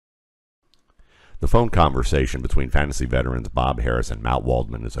The phone conversation between fantasy veterans Bob Harris and Matt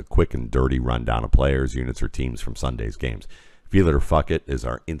Waldman is a quick and dirty rundown of players, units, or teams from Sunday's games. Feel it or fuck it is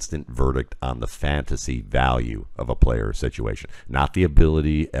our instant verdict on the fantasy value of a player situation, not the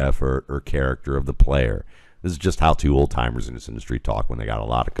ability, effort, or character of the player. This is just how two old-timers in this industry talk when they got a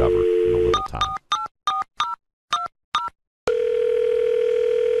lot to cover in a little time.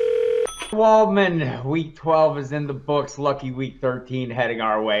 Waldman, week 12 is in the books. Lucky week 13 heading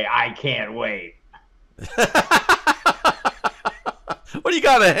our way. I can't wait. What do you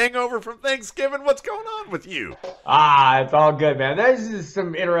got, a hangover from Thanksgiving? What's going on with you? It's all good, man. There's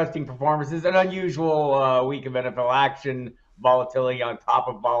some interesting performances, an unusual week of NFL action, volatility on top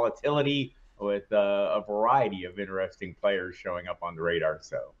of volatility with a variety of interesting players showing up on the radar.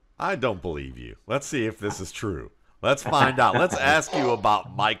 So I don't believe you. Let's see if this is true. Let's find out. Let's ask you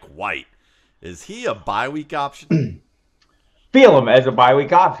about Mike White. Is he a bye week option? Feel him as a bye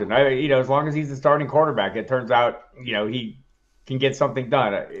week option. As long as he's the starting quarterback, it turns out, he can get something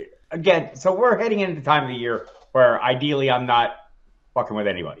done. Again, so we're heading into the time of the year where ideally I'm not fucking with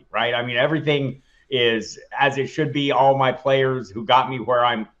anybody, right? I mean, everything is as it should be. All my players who got me where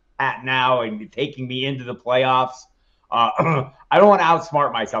I'm at now and taking me into the playoffs. I don't want to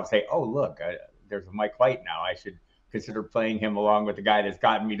outsmart myself, say, oh, look, there's a Mike White now. I should consider playing him along with the guy that's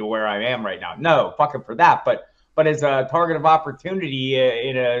gotten me to where I am right now. No, fuck him for that. But as a target of opportunity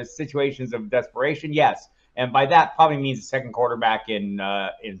in situations of desperation, yes. And by that probably means a second quarterback in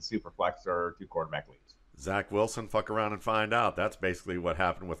Superflex or two quarterback leagues. Zach Wilson, fuck around and find out. That's basically what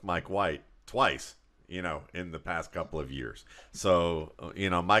happened with Mike White twice, in the past couple of years. So,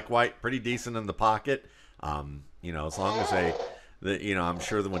 Mike White, pretty decent in the pocket. As long as I'm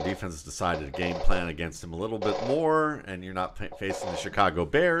sure that when defenses decided to game plan against him a little bit more and you're not facing the Chicago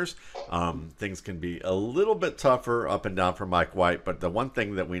Bears, things can be a little bit tougher up and down for Mike White. But the one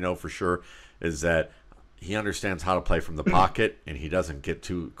thing that we know for sure is that he understands how to play from the pocket, and he doesn't get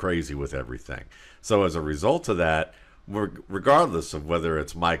too crazy with everything. So as a result of that, regardless of whether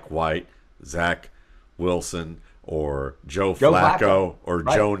it's Mike White, Zach Wilson, or Joe Flacco, or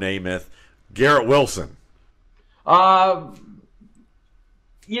right, Joe Namath, Garrett Wilson.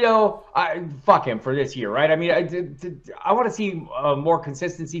 Fuck him for this year, right? I mean, I want to see more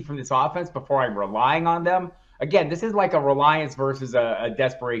consistency from this offense before I'm relying on them. Again, this is like a reliance versus a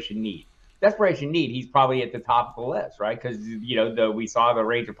desperation need. Desperation need, he's probably at the top of the list, right? Because, we saw the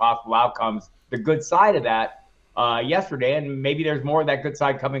range of possible outcomes, the good side of that yesterday, and maybe there's more of that good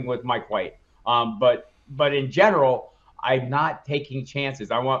side coming with Mike White. But in general, I'm not taking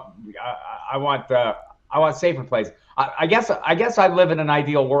chances. I want safer plays. I guess I live in an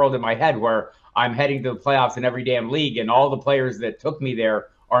ideal world in my head where I'm heading to the playoffs in every damn league, and all the players that took me there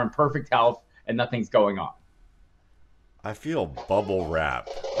are in perfect health and nothing's going on. I feel bubble wrap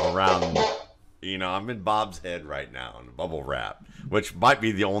around, I'm in Bob's head right now in bubble wrap, which might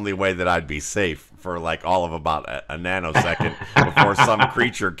be the only way that I'd be safe for like all of about a nanosecond before some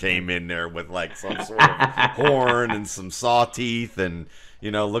creature came in there with like some sort of horn and some saw teeth and,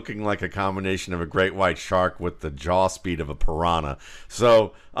 looking like a combination of a great white shark with the jaw speed of a piranha.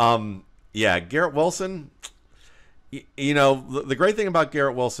 So, Garrett Wilson, the great thing about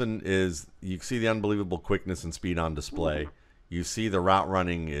Garrett Wilson is you see the unbelievable quickness and speed on display. You see the route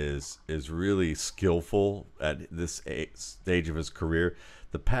running is really skillful at this stage of his career.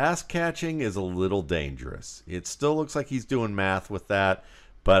 The pass catching is a little dangerous. It still looks like he's doing math with that,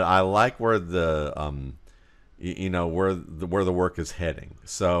 but I like where the where the work is heading.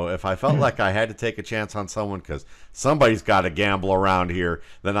 So if I felt like I had to take a chance on someone because somebody's got to gamble around here,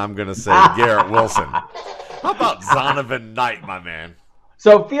 then I'm going to say Garrett Wilson. How about Zonovan Knight, my man?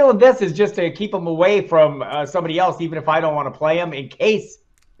 So feeling this is just to keep him away from somebody else, even if I don't want to play him, in case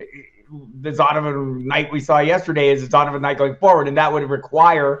the Zonovan Knight we saw yesterday is Zonovan Knight going forward, and that would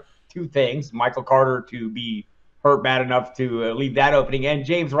require two things: Michael Carter to be hurt bad enough to leave that opening, and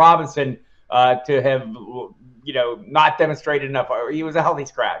James Robinson to have not demonstrated enough. He was a healthy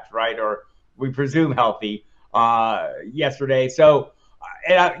scratch, right? Or we presume healthy yesterday. So,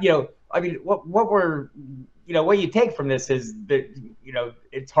 what you take from this is that,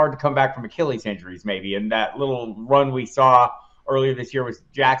 it's hard to come back from Achilles injuries maybe. And that little run we saw earlier this year with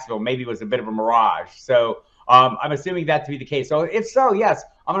Jacksonville maybe was a bit of a mirage. So I'm assuming that to be the case. So if so, yes,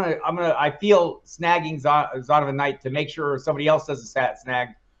 I feel snagging Zonovan Knight to make sure somebody else doesn't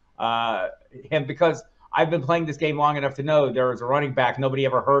snag him, because I've been playing this game long enough to know there is a running back nobody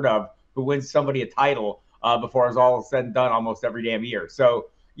ever heard of who wins somebody a title before it's all said and done almost every damn year. So,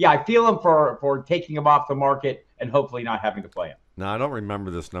 yeah, I feel him for taking him off the market and hopefully not having to play him. Now, I don't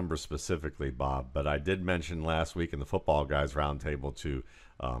remember this number specifically, Bob, but I did mention last week in the Football Guys Roundtable to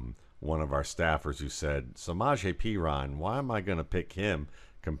one of our staffers who said, Samaje Perine, why am I going to pick him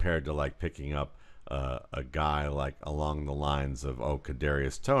compared to like picking up a guy like along the lines of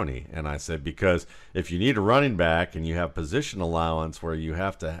Kadarius Toney? And I said, because if you need a running back and you have position allowance where you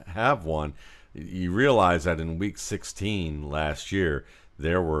have to have one, you realize that in week 16 last year,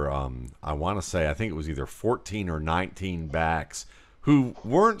 there were, I want to say, I think it was either 14 or 19 backs who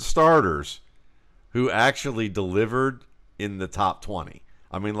weren't starters who actually delivered in the top 20.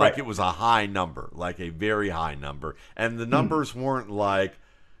 I mean, like, it was a high number, like a very high number. And the numbers weren't like,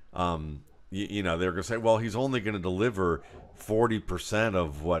 you know, they're going to say, well, he's only going to deliver 40%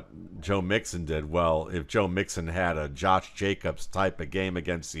 of what Joe Mixon did. Well, if Joe Mixon had a Josh Jacobs type of game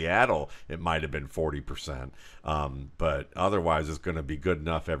against Seattle, it might have been 40%. But otherwise, it's going to be good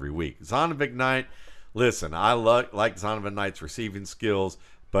enough every week. Zonovan Knight, listen, I like Zonovan Knight's receiving skills,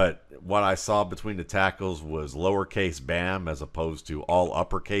 but what I saw between the tackles was lowercase Bam as opposed to all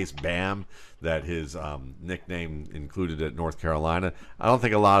uppercase Bam that his nickname included at North Carolina. I don't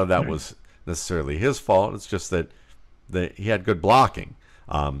think a lot of that was necessarily his fault. It's just that he had good blocking,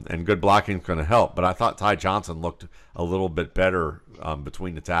 and good blocking is going to help. But I thought Ty Johnson looked a little bit better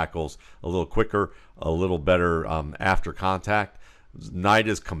between the tackles, a little quicker, a little better after contact. Knight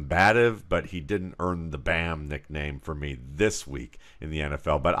is combative, but he didn't earn the Bam nickname for me this week in the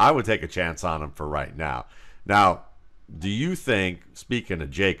NFL. But I would take a chance on him for right now. Now, do you think, speaking of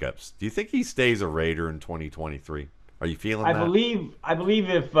Jacobs, do you think he stays a Raider in 2023? Are you feeling that? I believe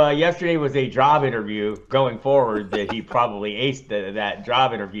if yesterday was a job interview going forward, that he probably aced that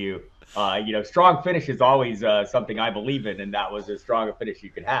job interview. You know, strong finish is always something I believe in, and that was as strong a finish you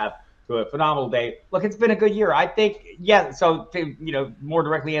could have to a phenomenal day. Look, it's been a good year. I think, yeah. So to, you know, more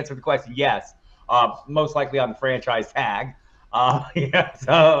directly answer the question, yes. Most likely on the franchise tag.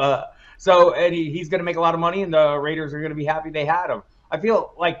 Yeah. So and he's going to make a lot of money, and the Raiders are going to be happy they had him. I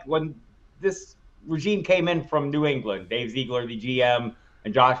feel like when this regime came in from New England, Dave Ziegler, the GM,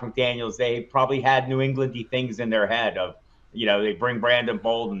 and Josh McDaniels, they probably had New England-y things in their head of, you know, they bring Brandon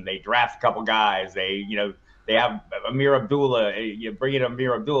Bolden, they draft a couple guys, they have Ameer Abdullah, you bring in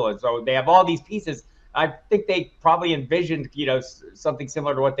Ameer Abdullah. So they have all these pieces. I think they probably envisioned, you know, something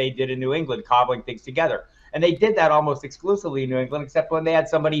similar to what they did in New England, cobbling things together. And they did that almost exclusively in New England, except when they had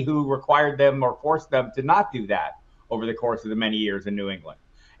somebody who required them or forced them to not do that over the course of the many years in New England.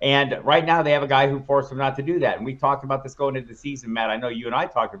 And right now they have a guy who forced them not to do that. And we talked about this going into the season, Matt. I know you and I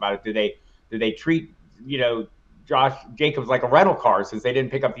talked about it. Do they treat, you know, Josh Jacobs like a rental car since they didn't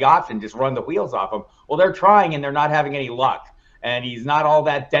pick up the option, just run the wheels off him? Well, they're trying and they're not having any luck. And he's not all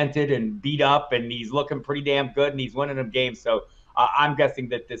that dented and beat up, and he's looking pretty damn good, and he's winning them games. So I'm guessing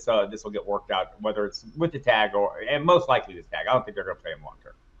that this will get worked out, whether it's with the tag and most likely this tag. I don't think they're going to pay him long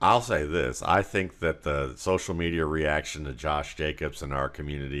term. I'll say this. I think that the social media reaction to Josh Jacobs in our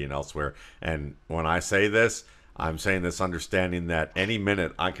community and elsewhere, and when I say this, I'm saying this understanding that any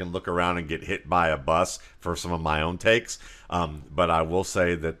minute I can look around and get hit by a bus for some of my own takes. But I will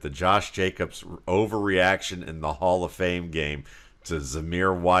say that the Josh Jacobs overreaction in the Hall of Fame game to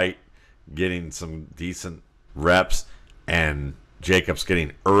Zamir White getting some decent reps and Jacobs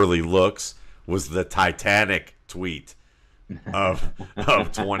getting early looks was the Titanic tweet of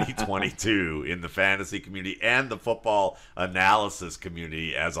 2022 in the fantasy community and the football analysis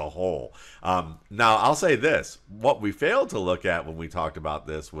community as a whole. Now, I'll say this. What we failed to look at when we talked about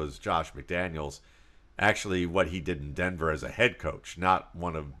this was Josh McDaniels, actually what he did in Denver as a head coach, not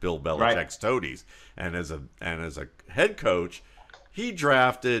one of Bill Belichick's toadies. And as a head coach, he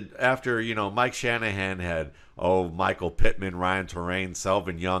drafted after, you know, Mike Shanahan had, Michael Pittman, Ryan Torain,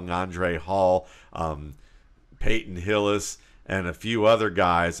 Selvin Young, Andre Hall, Peyton Hillis, and a few other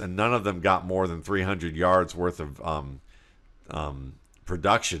guys, and none of them got more than 300 yards worth of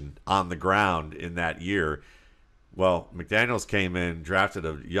production on the ground in that year. Well, McDaniels came in, drafted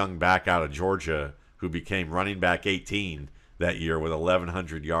a young back out of Georgia who became running back 18 that year with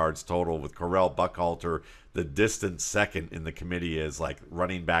 1,100 yards total, with Correll Buckhalter the distant second in the committee is like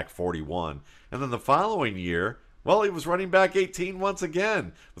running back 41. And then the following year, well, he was running back 18 once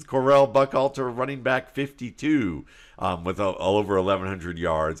again, with Correll Buckhalter running back 52 with over 1,100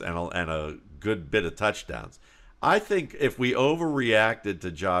 yards and a good bit of touchdowns. I think if we overreacted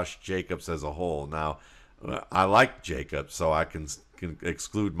to Josh Jacobs as a whole, now I like Jacobs, so I can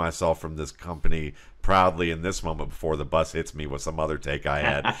exclude myself from this company proudly in this moment before the bus hits me with some other take I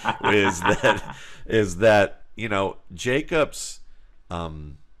had, is that, you know, Jacobs,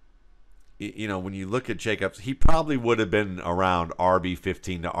 you know, when you look at Jacobs, he probably would have been around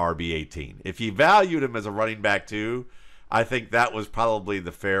RB15 to RB18. If he valued him as a running back too, I think that was probably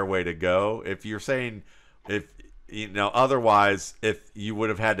the fair way to go. If you're saying, if otherwise, if you would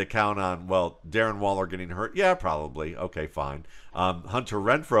have had to count on, well, Darren Waller getting hurt, yeah, probably. Okay, fine. Hunter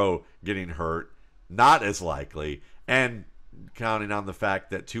Renfrow getting hurt, not as likely. And counting on the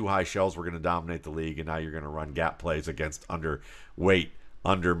fact that two high shells were going to dominate the league, and now you're going to run gap plays against underweight,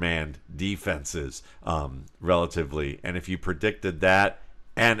 undermanned defenses relatively. And if you predicted that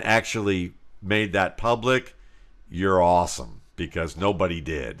and actually made that public, you're awesome, because nobody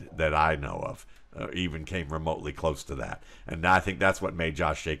did that I know of. Even came remotely close to that. And I think that's what made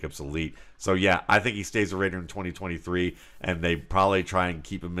Josh Jacobs elite. So, yeah, I think he stays a Raider in 2023, and they probably try and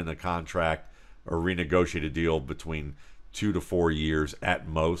keep him in the contract or renegotiate a deal between 2 to 4 years at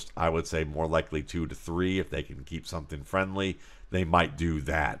most. I would say more likely 2 to 3 if they can keep something friendly. They might do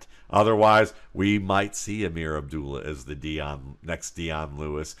that. Otherwise, we might see Ameer Abdullah as the next Dion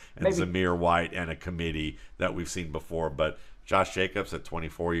Lewis and Zamir White and a committee that we've seen before. But Josh Jacobs at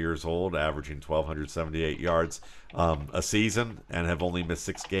 24 years old, averaging 1,278 yards a season, and have only missed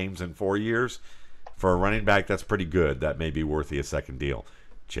 6 games in 4 years. For a running back, that's pretty good. That may be worthy a second deal.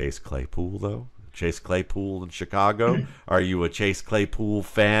 Chase Claypool, though? Chase Claypool in Chicago? Are you a Chase Claypool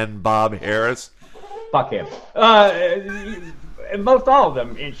fan, Bob Harris? Fuck him. Most all of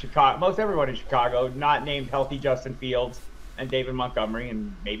them in Chicago, most everyone in Chicago, not named healthy Justin Fields and David Montgomery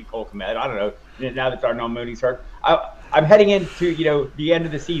and maybe Cole Kmet. I don't know. Now that Darnell Mooney's hurt. I'm heading into, the end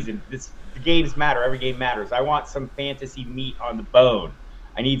of the season. The games matter. Every game matters. I want some fantasy meat on the bone.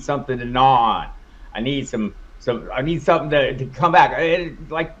 I need something to gnaw on. I need something to come back.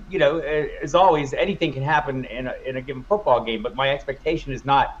 As always, anything can happen in a given football game. But my expectation is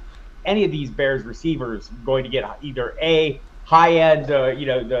not any of these Bears receivers going to get either a high end,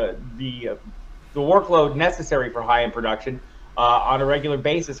 the workload necessary for high end production on a regular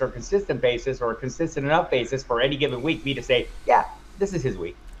basis or consistent basis or a consistent enough basis for any given week, me to say, yeah, this is his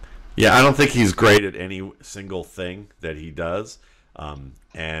week. Yeah, I don't think he's great at any single thing that he does.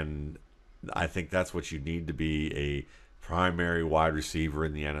 And I think that's what you need to be a primary wide receiver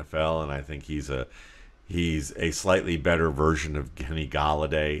in the NFL. And I think he's a slightly better version of Kenny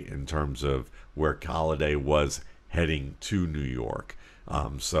Golladay in terms of where Golladay was heading to New York.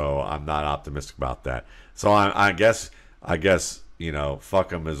 So I'm not optimistic about that. So I guess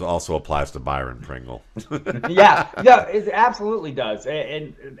fuck him also applies to Byron Pringle. yeah, it absolutely does.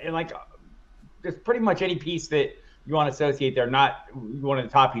 And like, just pretty much any piece that you want to associate, they're not one of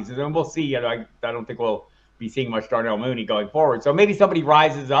the top pieces. And we'll see. I don't think we'll be seeing much Darnell Mooney going forward. So maybe somebody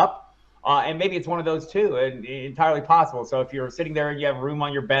rises up, and maybe it's one of those two, and entirely possible. So if you're sitting there and you have room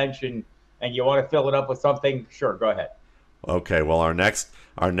on your bench and you want to fill it up with something, sure, go ahead. Okay, well, our next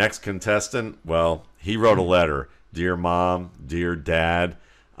contestant, well, he wrote a letter. Dear Mom, dear Dad,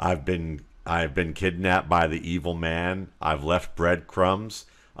 I've been kidnapped by the evil man. I've left breadcrumbs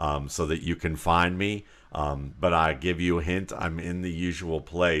so that you can find me. But I give you a hint, I'm in the usual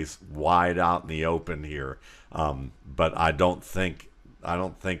place, wide out in the open here. But I don't think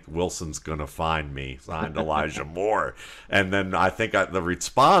Wilson's going to find me. Signed Elijah Moore. And then I think the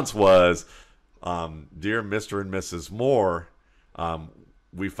response was, Dear Mr. and Mrs. Moore,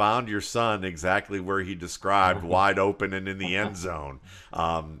 we found your son exactly where he described, wide open and in the end zone.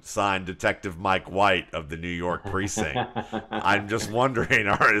 Signed Detective Mike White of the New York precinct. I'm just wondering,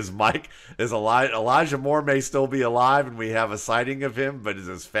 is Elijah Moore may still be alive and we have a sighting of him, but is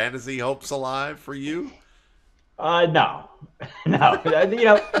his fantasy hopes alive for you? No, not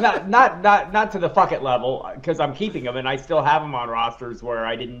to the fuck it level, because I'm keeping him and I still have him on rosters where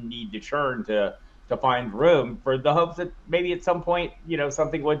I didn't need to churn to find room, for the hopes that maybe at some point,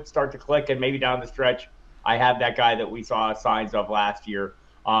 something would start to click, and maybe down the stretch, I have that guy that we saw signs of last year.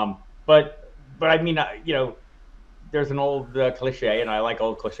 But I mean, there's an old cliche, and I like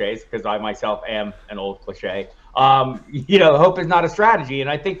old cliches because I myself am an old cliche. Hope is not a strategy, and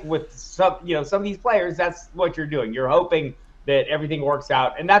I think with some of these players, that's what you're doing. You're hoping that everything works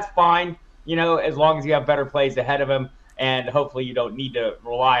out, and that's fine. As long as you have better plays ahead of him. And hopefully you don't need to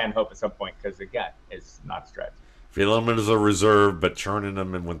rely on hope at some point, because, again, it's not a strategy. Feeling him as a reserve, but churning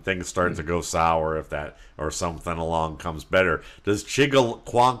him, and when things start to go sour, if that or something along comes better. Does Chig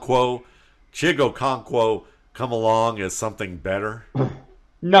Okonkwo come along as something better?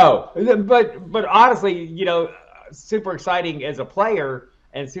 No, but honestly, super exciting as a player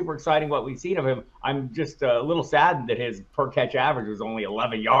and super exciting what we've seen of him. I'm just a little saddened that his per-catch average was only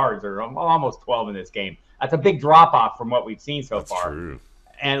 11 yards or almost 12 in this game. That's a big drop-off from what we've seen so far. True.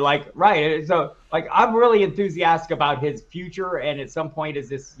 And, so I'm really enthusiastic about his future, and at some point as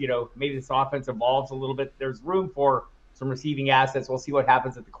this, maybe this offense evolves a little bit, there's room for some receiving assets. We'll see what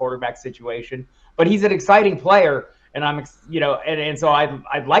happens at the quarterback situation. But he's an exciting player, and I'm, and so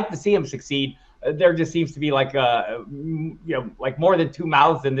I'd like to see him succeed. there just seems to be like like more than two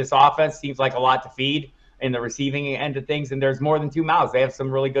mouths in this offense seems like a lot to feed in the receiving end of things, and there's more than two mouths. They have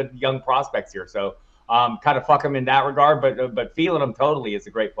some really good young prospects here, so kind of fuck them in that regard, but feeling them totally is a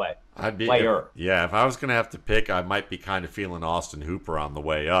great play. If I was going to have to pick, I might be kind of feeling Austin Hooper on the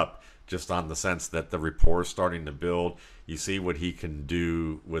way up, just on the sense that the rapport is starting to build. You see what he can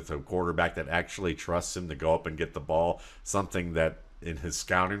do with a quarterback that actually trusts him to go up and get the ball, something that in his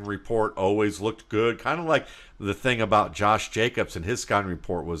scouting report always looked good. Kind of like the thing about Josh Jacobs in his scouting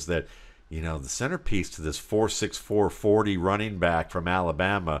report was that, the centerpiece to this 4.64 40 running back from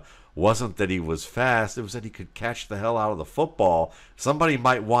Alabama wasn't that he was fast, it was that he could catch the hell out of the football. Somebody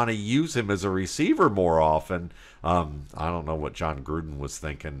might want to use him as a receiver more often. I don't know what John Gruden was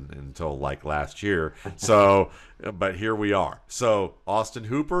thinking until like last year. So, but here we are. So, Austin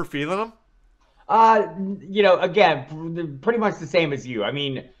Hooper, feeling him? Again, pretty much the same as you. I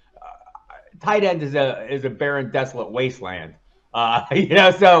mean, tight end is a barren, desolate wasteland.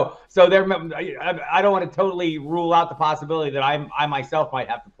 So there. I don't want to totally rule out the possibility that I myself might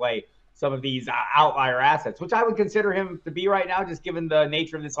have to play some of these outlier assets, which I would consider him to be right now, just given the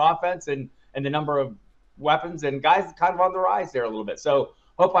nature of this offense and the number of weapons and guys kind of on the rise there a little bit. So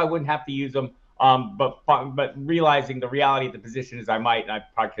hope I wouldn't have to use them. But realizing the reality of the position as I might, and I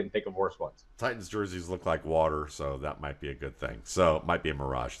probably couldn't think of worse ones. Titans jerseys look like water, so that might be a good thing. So it might be a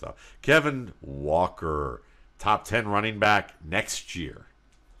mirage, though. Kenneth Walker, top 10 running back next year.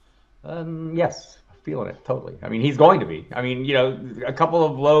 Yes, feeling it totally. I mean, he's going to be. I mean, a couple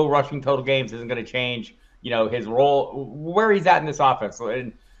of low rushing total games isn't going to change, his role, where he's at in this offense.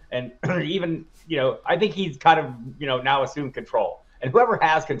 And even, I think he's kind of, now assumed control. And whoever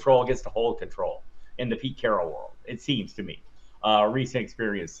has control gets to hold control in the Pete Carroll world, it seems to me. Recent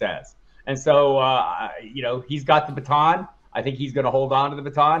experience says. And so, he's got the baton. I think he's going to hold on to the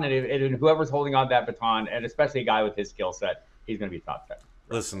baton. And whoever's holding on to that baton, and especially a guy with his skill set, he's going to be top 10.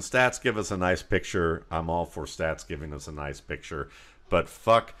 Listen, stats give us a nice picture. I'm all for stats giving us a nice picture. But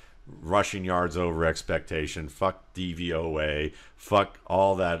fuck rushing yards over expectation. Fuck DVOA. Fuck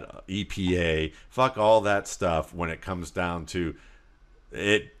all that EPA. Fuck all that stuff when it comes down to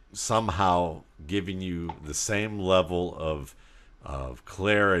it somehow giving you the same level of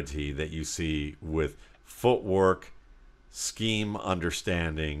clarity that you see with footwork, scheme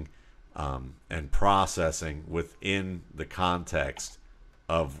understanding, and processing within the context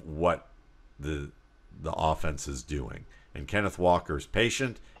of what the offense is doing. And Kenneth Walker's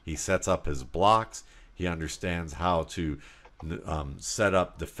patient. He sets up his blocks. He understands how to set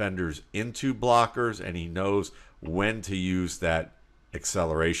up defenders into blockers, and he knows when to use that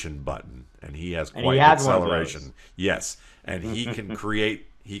acceleration button. And he has quite acceleration. Yes, and he can create.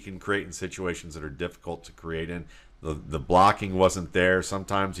 He can create in situations that are difficult to create in. The blocking wasn't there.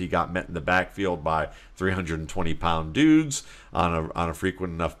 Sometimes he got met in the backfield by 320-pound dudes on a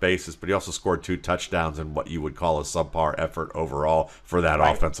frequent enough basis, but he also scored 2 touchdowns in what you would call a subpar effort overall for that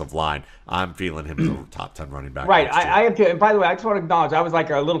offensive line. I'm feeling him as a top 10 running back. Right, I am too. And by the way, I just want to acknowledge I was like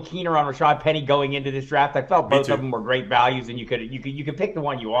a little keener on Rashad Penny going into this draft. I felt both of them were great values, and you could pick the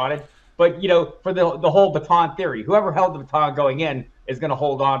one you wanted. But for the whole baton theory, whoever held the baton going in is going to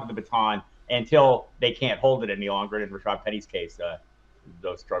hold on to the baton until they can't hold it any longer. And in Rashad Penny's case,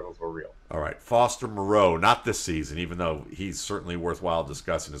 those struggles were real. All right, Foster Moreau, not this season, even though he's certainly worthwhile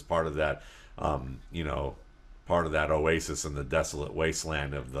discussing as part of that, part of that oasis in the desolate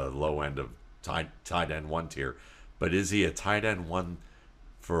wasteland of the low end of tight end 1 tier. But is he a tight end 1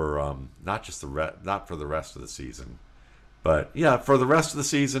 for not for the rest of the season, but yeah, for the rest of the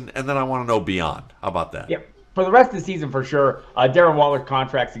season? And then I want to know beyond. How about that? Yep. For the rest of the season, for sure. Darren Waller's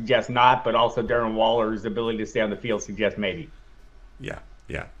contract suggests not, but also Darren Waller's ability to stay on the field suggests maybe. Yeah.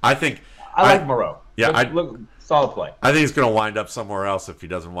 I like Moreau. Yeah, look, solid play. I think he's going to wind up somewhere else if he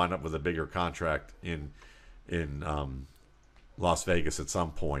doesn't wind up with a bigger contract in Las Vegas at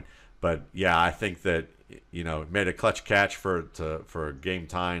some point. But yeah, I think that made a clutch catch for a game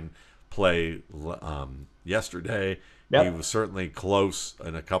time play yesterday. Yep. He was certainly close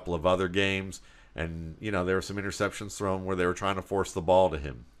in a couple of other games. And, there were some interceptions thrown where they were trying to force the ball to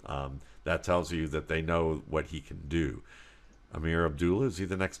him. That tells you that they know what he can do. Ameer Abdullah, is he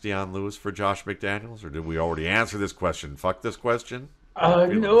the next Dion Lewis for Josh McDaniels? Or did we already answer this question? Fuck this question?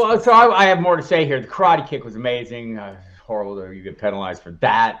 No, so I have more to say here. The karate kick was amazing. Horrible that you get penalized for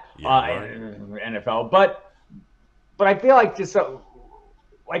that in NFL. But I feel like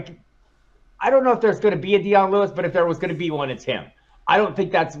I don't know if there's going to be a Dion Lewis, but if there was going to be one, it's him. I don't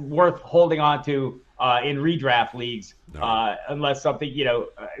think that's worth holding on to in redraft leagues unless something,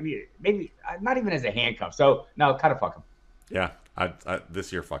 maybe not even as a handcuff. So, no, kind of fuck him. Yeah,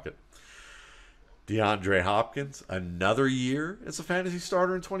 this year, fuck it. DeAndre Hopkins, another year as a fantasy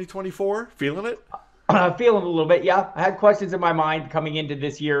starter in 2024. Feeling it? Feeling a little bit, yeah. I had questions in my mind coming into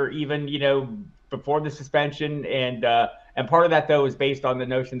this year, even before the suspension, and part of that though is based on the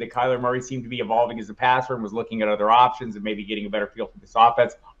notion that Kyler Murray seemed to be evolving as a passer and was looking at other options and maybe getting a better feel for this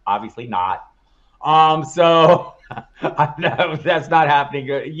offense. Obviously not. So I know that's not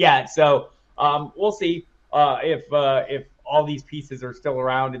happening yet. So we'll see if all these pieces are still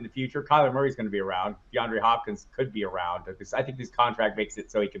around in the future. Kyler Murray's going to be around. DeAndre Hopkins could be around because I think this contract makes it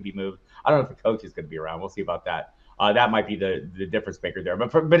so he can be moved. I don't know if the coach is going to be around. We'll see about that. That might be the difference maker there.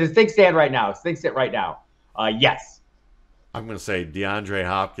 But as things stand right now, yes. I'm going to say DeAndre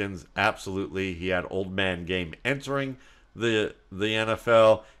Hopkins, absolutely. He had old man game entering the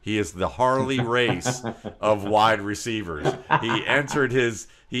NFL. He is the Harley race of wide receivers. He entered his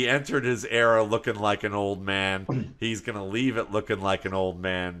era looking like an old man. He's going to leave it looking like an old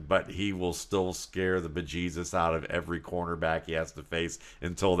man, but he will still scare the bejesus out of every cornerback he has to face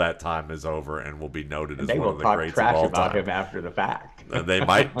until that time is over, and will be noted as one of the greats of all time. They will talk trash about him after the fact. They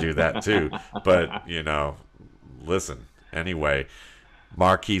might do that too, but listen. Anyway,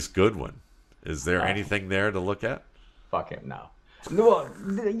 Marquise Goodwin. Is there anything there to look at? Fuck him, no. Well,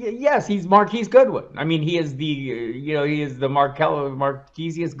 yes, he's Marquise Goodwin. I mean, he is the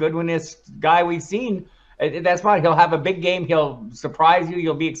Marquise Goodwinest guy we've seen. That's fine. He'll have a big game. He'll surprise you.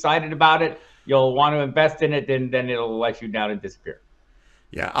 You'll be excited about it. You'll want to invest in it, and then it'll let you down and disappear.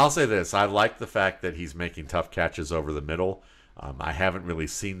 Yeah, I'll say this. I like the fact that he's making tough catches over the middle. I haven't really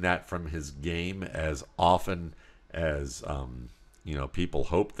seen that from his game as often as people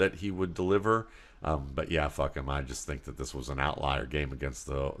hoped that he would deliver. But yeah, fuck him. I just think that this was an outlier game against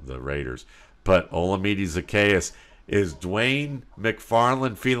the Raiders. But Olamide Zaccheaus, is Dwayne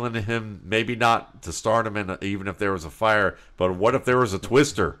McFarland feeling him? Maybe not to start him in, even if there was a fire, but what if there was a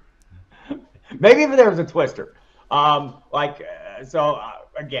twister? Maybe if there was a twister. Again,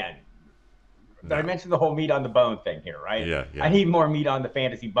 no. I mentioned the whole meat on the bone thing here, right? Yeah. I need more meat on the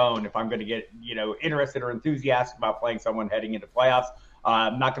fantasy bone if I'm going to get, interested or enthusiastic about playing someone heading into playoffs.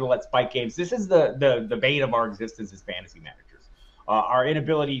 I'm not going to let spike games. This is the bane of our existence as fantasy managers. Our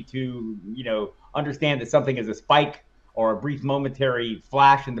inability to, understand that something is a spike or a brief momentary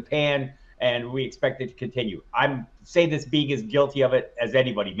flash in the pan, and we expect it to continue. I'm say this being as guilty of it as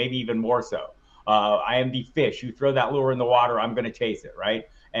anybody, maybe even more so. I am the fish. You throw that lure in the water, I'm going to chase it, right?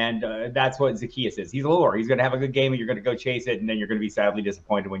 And that's what Zaccheaus is. He's a lure. He's going to have a good game, and you're going to go chase it, and then you're going to be sadly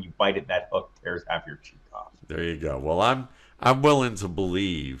disappointed when you bite it. That hook tears half your cheek off. There you go. Well, I'm willing to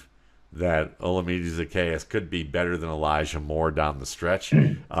believe that Olamide Zaccheaus could be better than Elijah Moore down the stretch,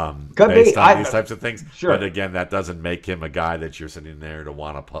 based on these types of things. Sure. But again, that doesn't make him a guy that you're sitting there to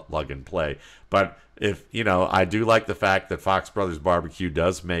want to plug and play. But if I do like the fact that Fox Brothers Barbecue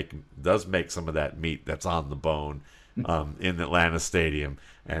does make some of that meat that's on the bone in Atlanta Stadium.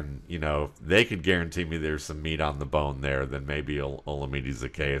 And, if they could guarantee me there's some meat on the bone there, then maybe Olamide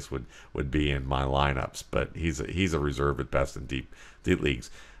Zaccheaus would be in my lineups. But he's a reserve at best in deep leagues.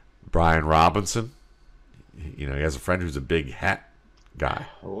 Brian Robinson, he has a friend who's a big hat guy.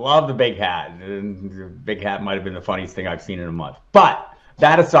 Love the big hat. The big hat might have been the funniest thing I've seen in a month. But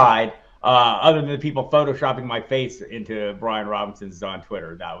that aside, other than the people photoshopping my face into Brian Robinson's on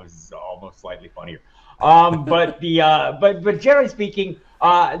Twitter, that was almost slightly funnier. But generally speaking,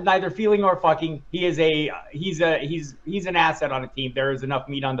 neither feeling nor fucking. He's an asset on a team. There is enough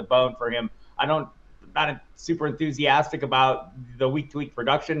meat on the bone for him. Not super enthusiastic about the week-to-week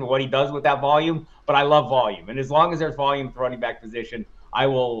production, what he does with that volume, but I love volume. And as long as there's volume at the running back position, I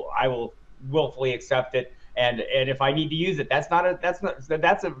will willfully accept it. And if I need to use it, that's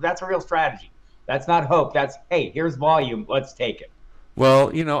a real strategy. That's not hope. That's, hey, here's volume. Let's take it.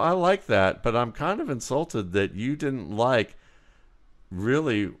 Well, I like that, but I'm kind of insulted that you didn't like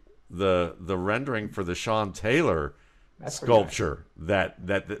really the rendering for the Sean Taylor sculpture nice.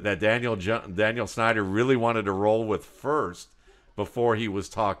 that Daniel Snyder really wanted to roll with first before he was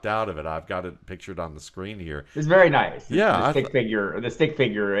talked out of it. I've got it pictured on the screen here. It's very nice. Yeah, the stick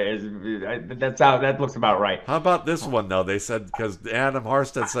figure is that looks about right. How about this one though? They said, because Adam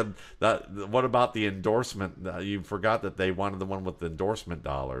Harstead said that, what about the endorsement? You forgot that they wanted the one with the endorsement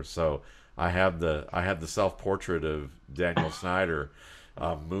dollars. So I have the self-portrait of Daniel Snyder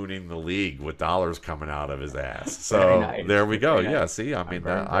mooning the league with dollars coming out of his ass. So nice. There we go. Yeah, see, I mean,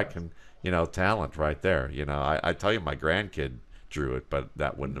 I can, talent right there. I tell you, my grandkid drew it, but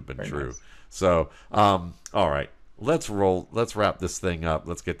that wouldn't have been true. Nice. So, all right, let's wrap this thing up.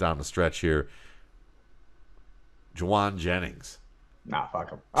 Let's get down the stretch here. Jauan Jennings. Nah, fuck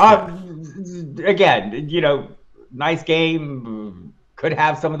him. Again, nice game. Could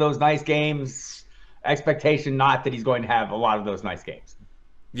have some of those nice games. expectation not that he's going to have a lot of those nice games.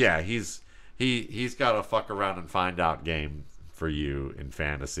 Yeah, he's got a fuck around and find out game for you in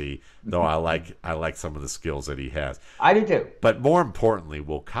fantasy, though I like some of the skills that he has. I do too. But more importantly,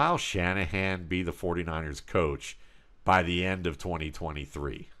 will Kyle Shannahan be the 49ers coach by the end of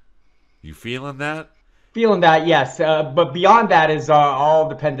 2023? You feeling that? Feeling that, yes. But beyond that is all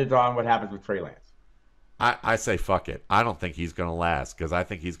dependent on what happens with Trey Lance. I say fuck it. I don't think he's going to last because I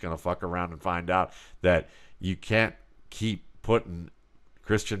think he's going to fuck around and find out that you can't keep putting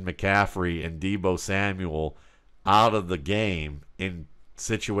Christian McCaffrey and Deebo Samuel out of the game in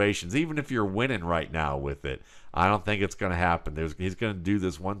situations, even if you're winning right now with it. I don't think it's going to happen. He's going to do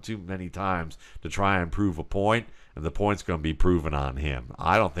this one too many times to try and prove a point, and the point's going to be proven on him.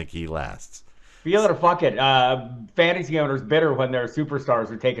 I don't think he lasts. Feel it or fuck it. Fantasy owners bitter when their superstars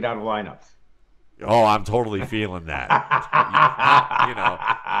are taken out of lineups. Oh, I'm totally feeling that.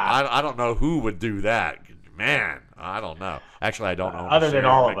 I don't know who would do that. Man, I don't know. Actually, I don't know. Other than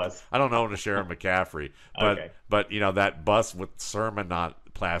all of us. I don't own a Sharon McCaffrey. But that bus with Sermon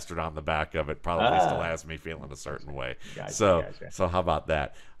not plastered on the back of it probably still has me feeling a certain way. Gotcha. So how about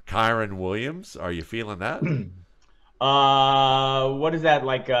that? Kyren Williams, are you feeling that? What is that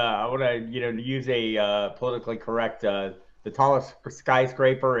like? I want to use a politically correct. The tallest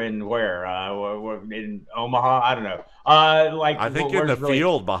skyscraper in where? In Omaha? I don't know. I think in the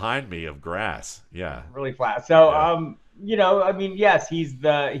field behind me of grass. Yeah. Really flat. So, yes, he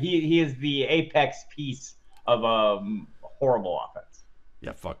is the apex piece of a horrible offense.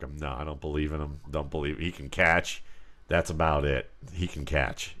 Yeah, fuck him. No, I don't believe in him. Don't believe he can catch. That's about it. He can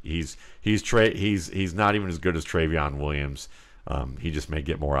catch. He's not even as good as Travion Williams. He just may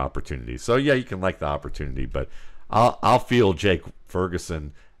get more opportunities. So yeah, you can like the opportunity, but I'll feel Jake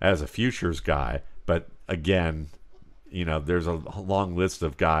Ferguson as a futures guy, but again, there's a long list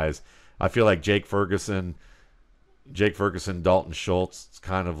of guys. I feel like Jake Ferguson, Dalton Schultz. It's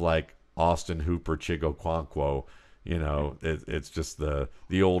kind of like Austin Hooper, Chig Okonkwo. It's just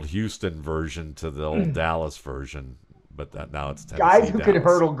the old Houston version to the old Dallas version, but now it's Tennessee, guys who Dallas. Could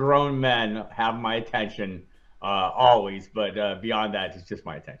hurdle grown men have my attention always, but beyond that, it's just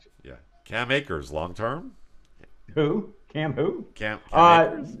my attention. Yeah, Cam Akers, long term. Who? Cam who? Cam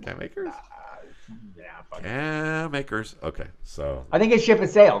Akers? Cam Akers? Yeah, Cam Akers. Okay, so I think his ship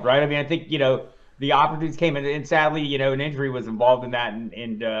has sailed, right? I mean, I think the opportunities came, and sadly, an injury was involved in that,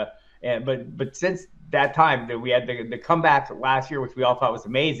 but since that time that we had the comeback last year, which we all thought was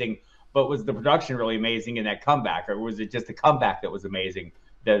amazing, but was the production really amazing in that comeback, or was it just the comeback that was amazing?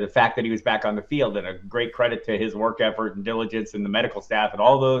 The fact that he was back on the field, and a great credit to his work effort and diligence and the medical staff and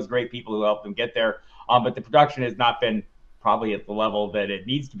all those great people who helped him get there. But the production has not been probably at the level that it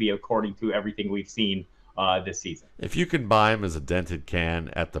needs to be according to everything we've seen this season. If you can buy him as a dented can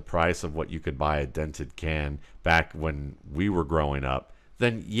at the price of what you could buy a dented can back when we were growing up,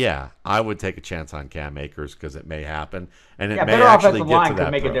 then yeah, I would take a chance on Cam Akers because it may happen, and it may actually get to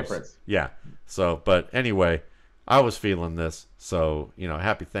that. Make a difference. Yeah. So, but anyway, I was feeling this. So,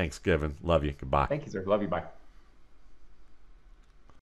 happy Thanksgiving. Love you. Goodbye. Thank you, sir. Love you. Bye.